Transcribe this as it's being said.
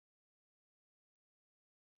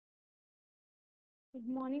Good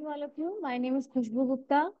morning, all of you. My name is Khushboo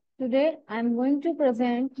Gupta. Today, I am going to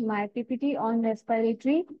present my PPT on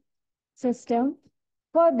respiratory system.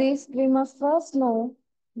 For this, we must first know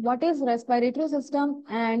what is respiratory system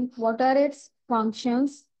and what are its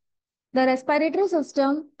functions. The respiratory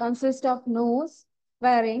system consists of nose,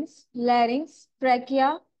 pharynx, larynx,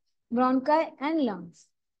 trachea, bronchi, and lungs.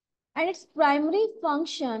 And its primary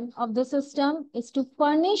function of the system is to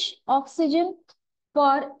furnish oxygen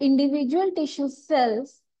for individual tissue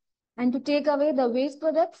cells and to take away the waste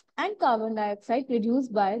products and carbon dioxide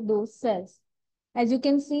produced by those cells. As you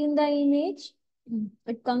can see in the image,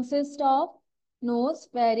 it consists of nose,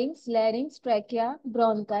 pharynx, larynx, trachea,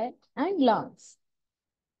 bronchi, and lungs.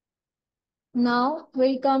 Now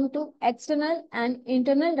we'll come to external and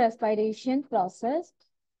internal respiration process.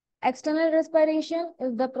 External respiration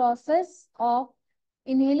is the process of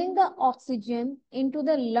inhaling the oxygen into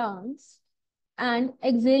the lungs and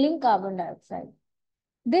exhaling carbon dioxide.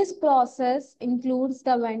 This process includes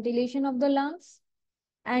the ventilation of the lungs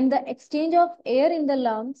and the exchange of air in the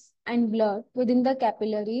lungs and blood within the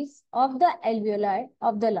capillaries of the alveoli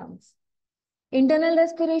of the lungs. Internal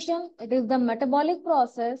respiration, it is the metabolic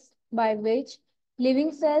process by which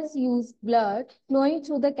living cells use blood flowing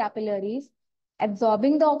through the capillaries,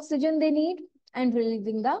 absorbing the oxygen they need and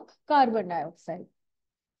releasing the carbon dioxide.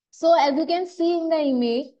 So as you can see in the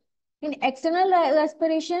image, in external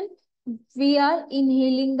respiration, we are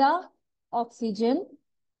inhaling the oxygen,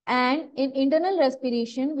 and in internal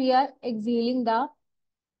respiration, we are exhaling the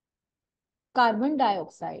carbon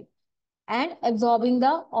dioxide and absorbing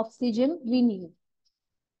the oxygen we need.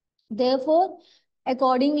 Therefore,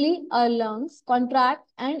 accordingly, our lungs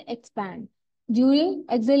contract and expand. During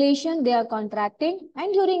exhalation, they are contracting,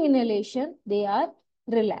 and during inhalation, they are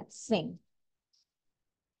relaxing.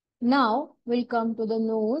 Now, we'll come to the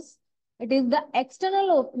nose. It is the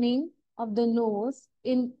external opening of the nose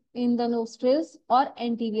in the nostrils or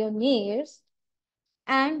anterior nares,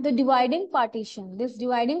 and the dividing partition. This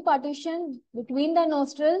dividing partition between the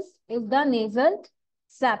nostrils is the nasal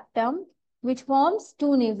septum, which forms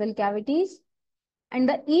two nasal cavities,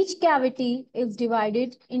 and each cavity is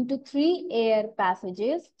divided into three air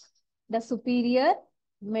passages: the superior,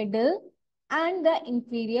 middle, and the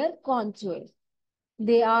inferior conchoid.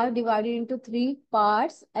 They are divided into three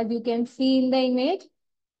parts, as you can see in the image: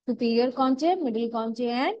 superior conchoid, middle conchoid,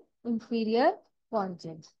 and inferior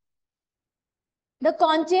conchoid. The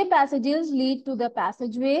conchoid passages lead to the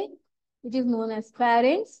passageway, which is known as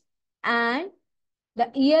pharynx, and the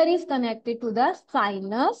ear is connected to the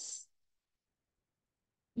sinus,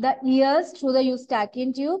 the ears through the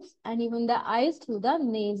eustachian tubes, and even the eyes through the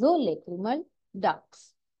nasolacrimal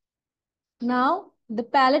ducts. Now, the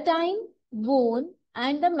palatine bone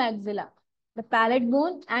and the maxilla. The palate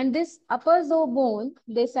bone and this upper jaw bone,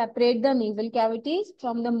 they separate the nasal cavities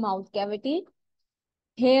from the mouth cavity.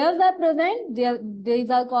 Hairs are present. These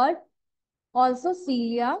are called also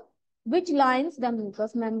cilia, which lines the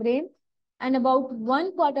mucous membrane, and about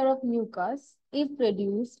 1/4 of mucus is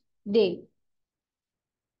produced daily.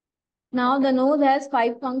 Now, the nose has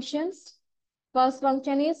 5 functions. First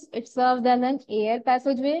function is it serves as an air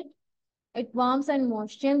passageway. It warms and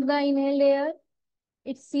moistens the inhaled air.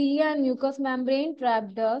 Its cilia and mucous membrane trap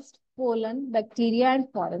dust, pollen, bacteria, and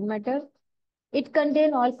foreign matter. It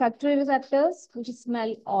contains olfactory receptors, which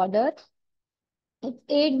smell odor. It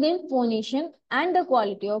aids in phonation and the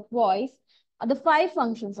quality of voice are the 5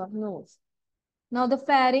 functions of nose. Now, the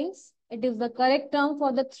pharynx, it is the correct term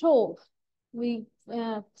for the throat. To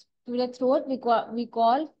the throat, we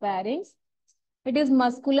call pharynx. It is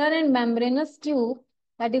muscular and membranous tube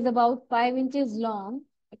that is about 5 inches long,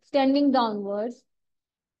 extending downwards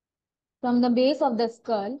from the base of the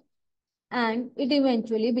skull, and it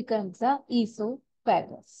eventually becomes a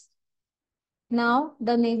esophagus. Now,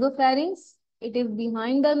 the nasopharynx, it is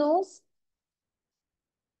behind the nose,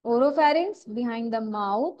 oropharynx behind the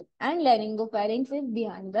mouth, and laryngopharynx is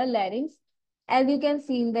behind the larynx. As you can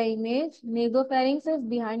see in the image, nasopharynx is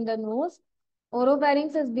behind the nose,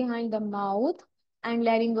 oropharynx is behind the mouth, and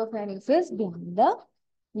laryngopharynx is behind the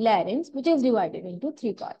larynx, which is divided into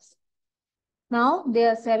 3 parts. Now,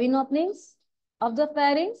 there are 7 openings of the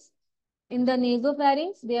pharynx. In the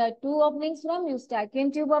nasopharynx, there are 2 openings from eustachian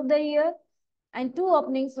tube of the ear and 2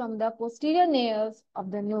 openings from the posterior nares of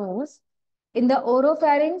the nose. In the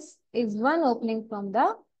oropharynx is 1 opening from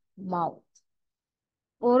the mouth.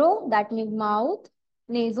 Oro, that means mouth.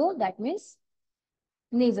 Naso, that means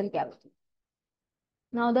nasal cavity.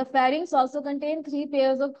 Now, the pharynx also contains 3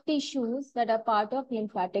 pairs of tissues that are part of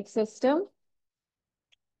lymphatic system: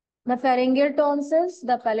 the pharyngeal tonsils,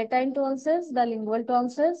 the palatine tonsils, the lingual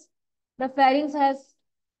tonsils. The pharynx has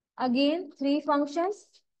Again, three functions.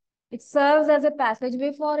 It serves as a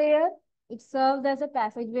passageway for air, it serves as a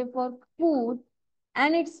passageway for food,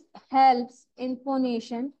 and it helps in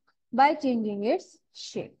phonation by changing its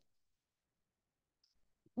shape.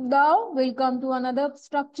 Now we'll come to another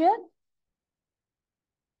structure,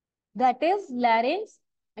 that is larynx.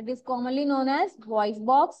 It is commonly known as voice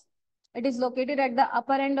box. It is located at the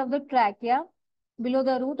upper end of the trachea, below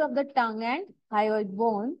the root of the tongue and hyoid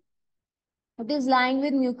bone. It is lined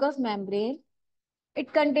with mucous membrane.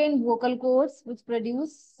 It contains vocal cords which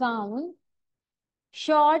produce sound.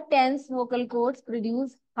 Short, tense vocal cords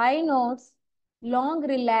produce high notes. Long,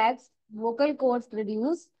 relaxed vocal cords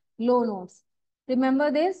produce low notes. Remember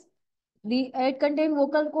this? It contains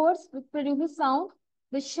vocal cords which produces sound.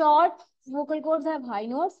 The short vocal cords have high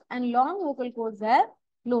notes and long vocal cords have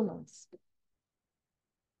low notes.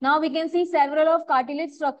 Now we can see several of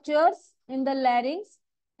cartilage structures in the larynx.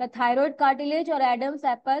 The thyroid cartilage or Adam's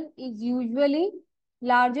apple is usually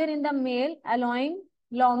larger in the male, allowing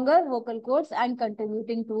longer vocal cords and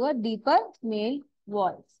contributing to a deeper male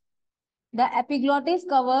voice. The epiglottis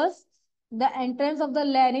covers the entrance of the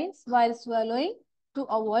larynx while swallowing to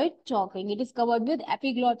avoid choking. It is covered with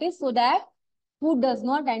epiglottis so that food does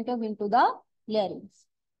not enter into the larynx.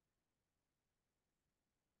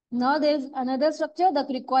 Now there is another structure, the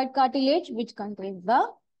cricoid cartilage, which contains the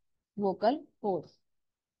vocal cords.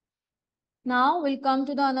 Now we'll come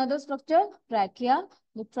to the another structure, trachea.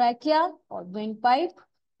 The trachea or windpipe.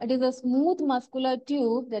 It is a smooth muscular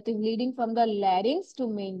tube that is leading from the larynx to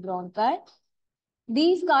main bronchi.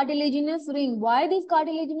 These cartilaginous rings, why these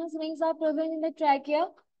cartilaginous rings are present in the trachea?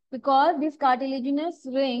 Because these cartilaginous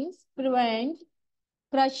rings prevent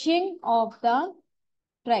crushing of the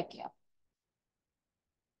trachea.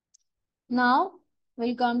 Now,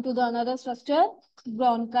 we'll come to the another structure,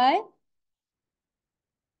 bronchi.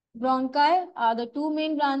 Bronchi are the two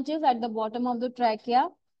main branches at the bottom of the trachea.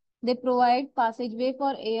 They provide passageway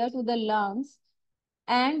for air to the lungs,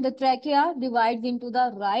 and the trachea divides into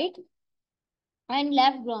the right and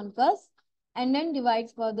left bronchus and then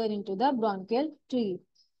divides further into the bronchial tree.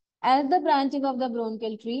 As the branches of the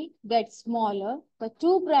bronchial tree get smaller, the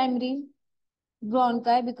two primary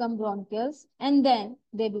bronchi become bronchioles and then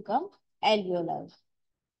they become alveoli.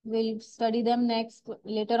 We'll study them next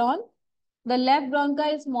later on. The left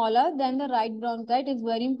bronchi is smaller than the right bronchi. It is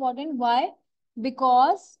very important. Why?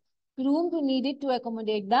 Because room to need it to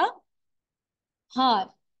accommodate the heart.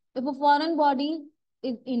 If a foreign body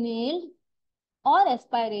is inhaled or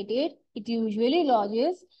aspirated, it usually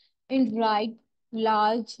lodges in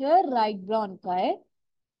larger right bronchi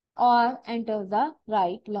or enters the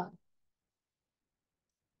right lung.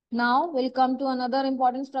 Now we'll come to another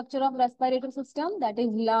important structure of respiratory system, that is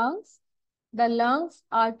lungs. The lungs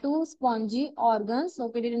are two spongy organs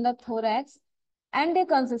located in the thorax and they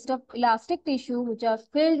consist of elastic tissue which are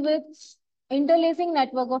filled with interlacing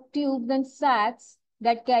network of tubes and sacs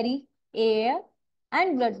that carry air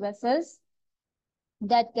and blood vessels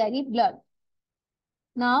that carry blood.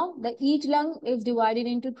 Now, each lung is divided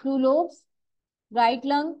into two lobes. Right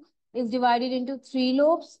lung is divided into three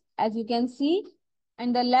lobes, as you can see,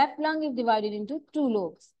 and the left lung is divided into two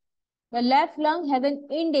lobes. The left lung has an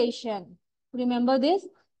indation. Remember this?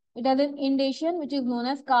 It has an indation which is known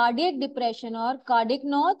as cardiac depression or cardiac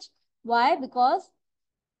notch. Why? Because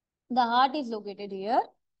the heart is located here.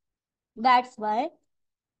 That's why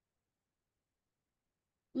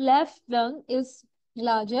left lung is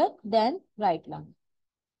larger than right lung.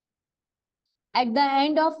 At the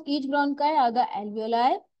end of each bronchi are the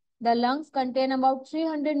alveoli. The lungs contain about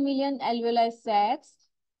 300 million alveoli sacs,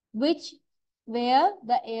 where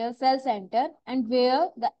the air cells enter and where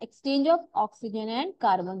the exchange of oxygen and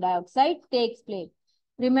carbon dioxide takes place.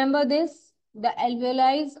 Remember this, the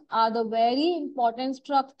alveoli are the very important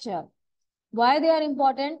structure. Why they are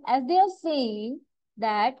important? As they are saying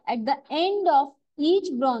that at the end of each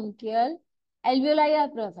bronchial, alveoli are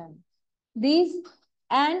present. These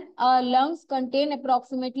and our lungs contain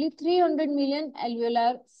approximately 300 million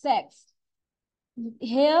alveolar sacs.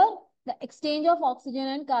 Here, the exchange of oxygen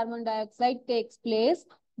and carbon dioxide takes place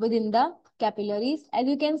within the capillaries. As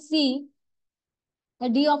you can see, the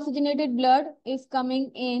deoxygenated blood is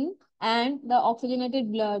coming in and the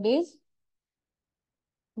oxygenated blood is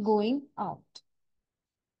going out.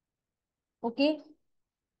 Okay,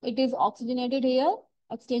 it is oxygenated here.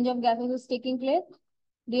 Exchange of gases is taking place.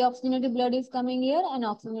 Deoxygenated blood is coming here and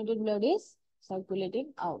oxygenated blood is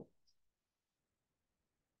circulating out.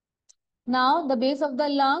 Now, the base of the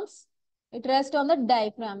lungs, it rests on the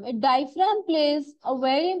diaphragm. A diaphragm plays a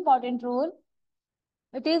very important role.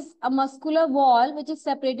 It is a muscular wall which is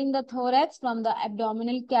separating the thorax from the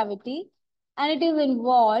abdominal cavity and it is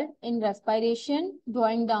involved in respiration,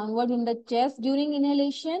 drawing downward in the chest during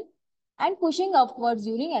inhalation and pushing upwards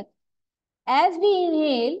during exhalation. As we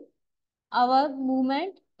inhale, our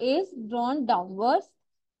movement is drawn downwards,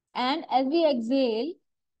 and as we exhale,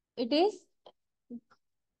 it is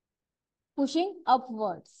pushing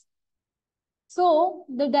upwards. So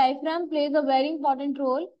the diaphragm plays a very important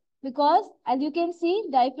role because, as you can see,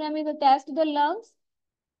 diaphragm is attached to the lungs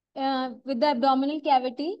with the abdominal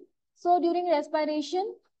cavity. So during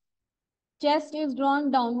respiration, chest is drawn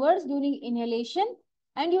downwards during inhalation,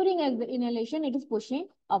 and during inhalation, it is pushing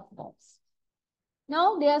upwards.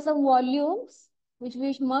 Now, there are some volumes which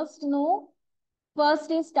we must know. First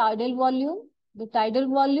is tidal volume. The tidal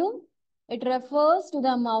volume, it refers to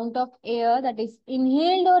the amount of air that is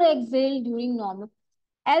inhaled or exhaled during normal.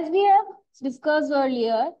 As we have discussed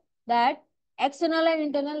earlier, that external and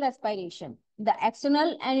internal respiration. The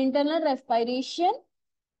external and internal respiration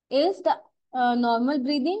is the normal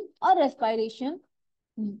breathing or respiration,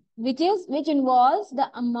 which involves the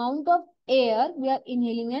amount of air we are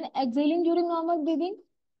inhaling and exhaling during normal breathing.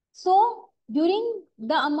 So during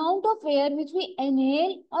the amount of air which we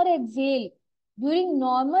inhale or exhale during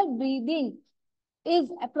normal breathing is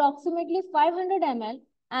approximately 500 ml,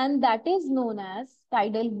 and that is known as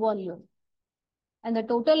tidal volume. And the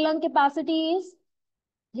total lung capacity is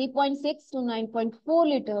 3.6 to 9.4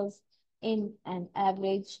 liters in an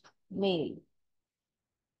average male.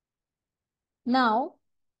 Now,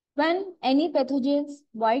 when any pathogens,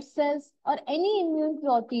 white cells, or any immune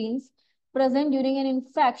proteins present during an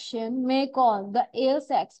infection may cause the air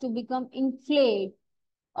sacs to become inflamed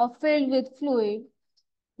or filled with fluid,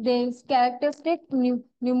 there is characteristic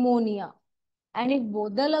pneumonia. And if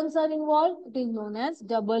both the lungs are involved, it is known as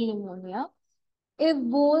double pneumonia. If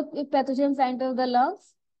pathogens enter the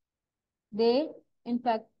lungs, there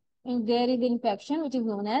is infection which is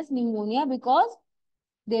known as pneumonia because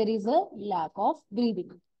there is a lack of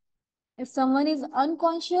breathing. If someone is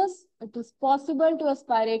unconscious, it is possible to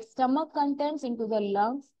aspirate stomach contents into the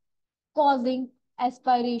lungs, causing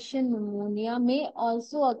aspiration pneumonia may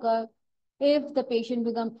also occur if the patient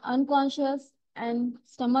becomes unconscious and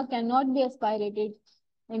stomach cannot be aspirated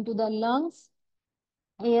into the lungs.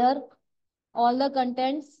 Here, all the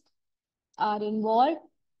contents are involved,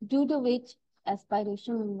 due to which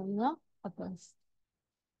aspiration pneumonia occurs.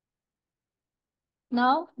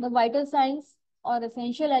 Now, the vital signs or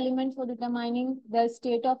essential elements for determining their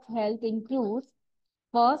state of health includes: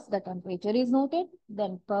 first, the temperature is noted,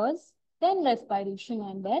 then pulse, then respiration,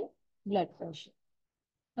 and then blood pressure.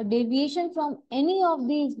 A deviation from any of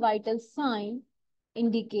these vital signs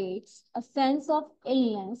indicates a sense of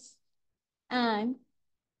illness, and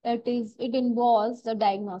it involves the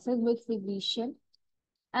diagnosis with physician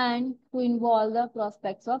and to involve the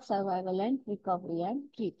prospects of survival and recovery and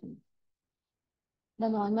treatment. The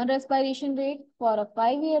normal respiration rate for a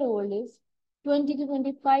 5-year-old is 20 to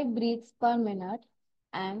 25 breaths per minute,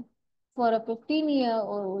 and for a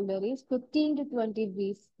 15-year-old is 15 to 20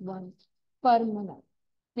 breaths per minute.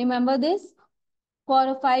 Remember this, for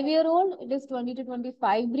a 5-year-old it is 20 to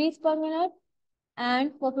 25 breaths per minute,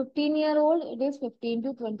 and for 15-year-old it is 15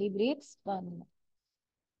 to 20 breaths per minute.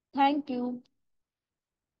 Thank you.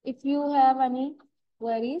 If you have any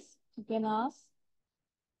queries, you can ask.